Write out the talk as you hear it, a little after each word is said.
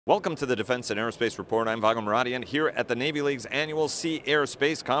Welcome to the Defense and Aerospace Report. I'm Vago Muradian here at the Navy League's annual Sea Air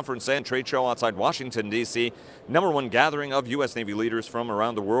Space Conference and Trade Show outside Washington, D.C. #1 gathering of U.S. Navy leaders from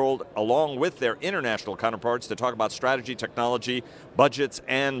around the world, along with their international counterparts, to talk about strategy, technology, budgets,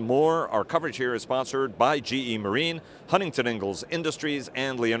 and more. Our coverage here is sponsored by GE Marine, Huntington Ingalls Industries,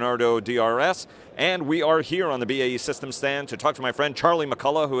 and Leonardo DRS. And we are here on the BAE Systems stand to talk to my friend Charlie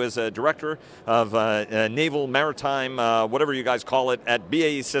McCullough, who is a director of Naval Maritime, whatever you guys call it, at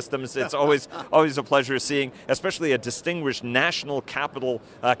BAE Systems. It's always a pleasure seeing, especially a distinguished National Capital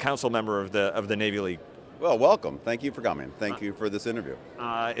Council member of the Navy League. Well, welcome. Thank you for coming. Thank you for this interview.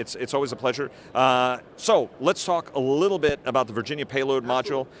 It's always a pleasure. So let's talk a little bit about the Virginia Payload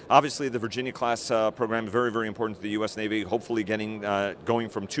module. Obviously, the Virginia-Class program is very, very important to the U.S. Navy. Hopefully, going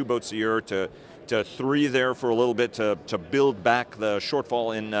from 2 boats a year to 3 there for a little bit to build back the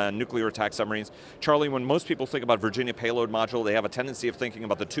shortfall in nuclear attack submarines. Charlie, when most people think about Virginia Payload module, they have a tendency of thinking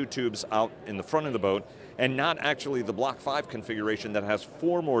about the 2 tubes out in the front of the boat, and not actually the Block 5 configuration that has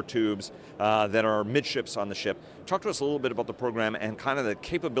 4 more tubes that are midships on the ship. Talk to us a little bit about the program and kind of the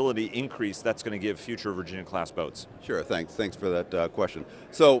capability increase that's going to give future Virginia-class boats. Sure, thanks for that question.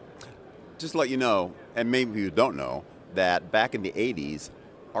 So, just to let you know, and maybe you don't know, that back in the 80s,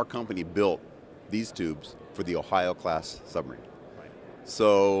 our company built these tubes for the Ohio-class submarine. Right.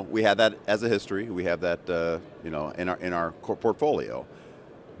 So we have that as a history. We have that, in our portfolio.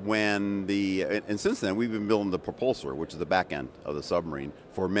 And since then, we've been building the propulsor, which is the back end of the submarine,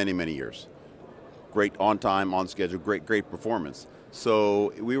 for many, many years. Great on time, on schedule, great performance.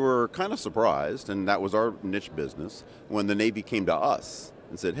 So we were kind of surprised, and that was our niche business, when the Navy came to us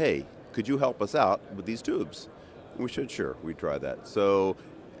and said, "Hey, could you help us out with these tubes?" And we said, "Sure, we try that." So,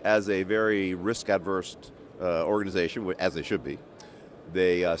 as a very risk-adverse organization, as they should be,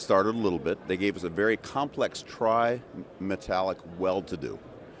 they started a little bit. They gave us a very complex tri-metallic weld to do.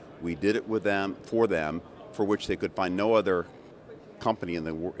 We did it with them, for which they could find no other company in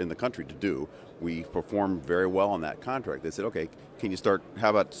the country to do. We performed very well on that contract. They said, "Okay, how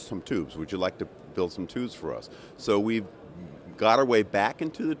about some tubes? Would you like to build some tubes for us?" So we've got our way back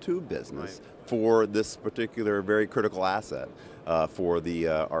into the tube business. Right. For this particular very critical asset for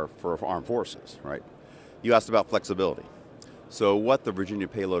armed forces, right? You asked about flexibility. So what the Virginia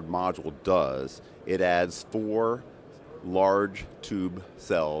Payload module does, it adds 4 large tube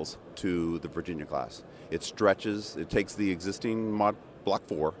cells to the Virginia-class. It takes the existing Block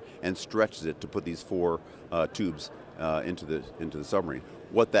 4 and stretches it to put these 4 tubes into the submarine.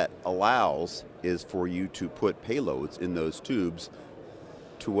 What that allows is for you to put payloads in those tubes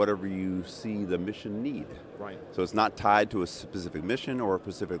to whatever you see the mission need. Right. So it's not tied to a specific mission or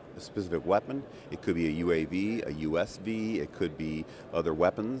a specific weapon. It could be a UAV, a USV, it could be other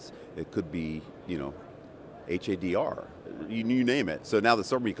weapons, it could be, HADR, you name it. So now the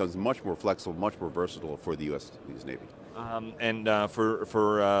submarine becomes much more flexible, much more versatile for the U.S. Navy.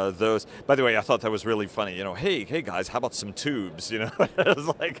 For those, by the way, I thought that was really funny. Hey guys, how about some tubes?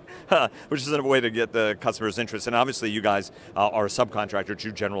 It's like, which is a way to get the customer's interest. And obviously, you guys are a subcontractor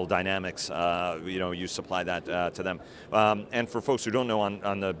to General Dynamics. You supply that to them. And for folks who don't know,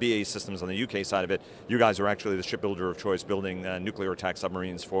 on the BAE Systems on the UK side of it, you guys are actually the shipbuilder of choice, building nuclear attack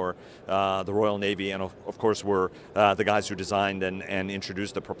submarines for the Royal Navy, and of course, we're the guys who designed and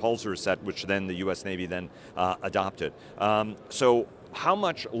introduced the propulsor set, which then the U.S. Navy then adopted. So how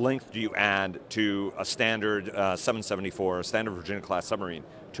much length do you add to a standard 774, a standard Virginia-class submarine,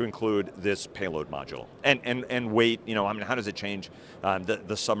 to include this payload module? And weight, how does it change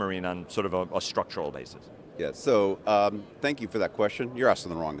the submarine on sort of a structural basis? Yeah, so thank you for that question. You're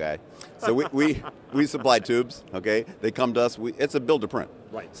asking the wrong guy. So we supply tubes, okay? They come to us, it's a build to print.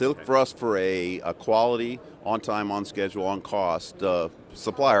 Right. So look for us for a quality, on time, on schedule, on cost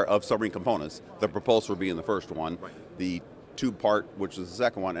supplier of submarine components, the propulsor being the first one, right. The tube part, which is the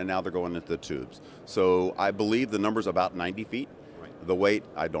second one, and now they're going into the tubes. So I believe the number's about 90 feet. Right. The weight,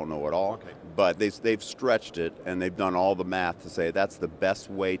 I don't know at all. Okay. But they've stretched it, and they've done all the math to say that's the best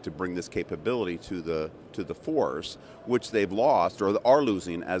way to bring this capability to the force, which they've lost or are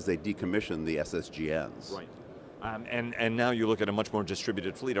losing as they decommission the SSGNs. Right. And now you look at a much more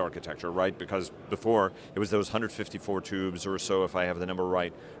distributed fleet architecture, right? Because before it was those 154 tubes or so, if I have the number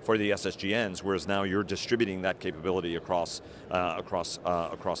right, for the SSGNs, whereas now you're distributing that capability across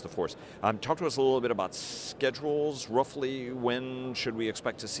the force. Talk to us a little bit about schedules. Roughly, when should we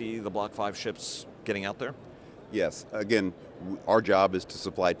expect to see the Block 5 ships getting out there? Yes, again, our job is to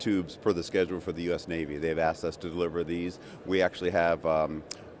supply tubes per the schedule for the U.S. Navy. They've asked us to deliver these. We actually have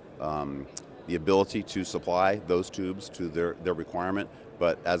the ability to supply those tubes to their requirement,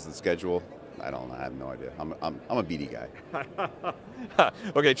 but as the schedule I don't know. I have no idea. I'm a BD guy.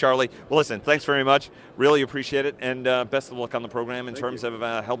 Okay, Charlie. Well, listen, thanks very much. Really appreciate it, and best of luck on the program in Thank terms you.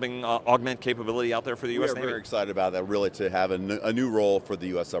 of helping augment capability out there for the We U.S. are Navy. very excited about that, really, to have a new role for the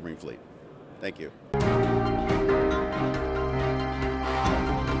U.S. submarine fleet. Thank you.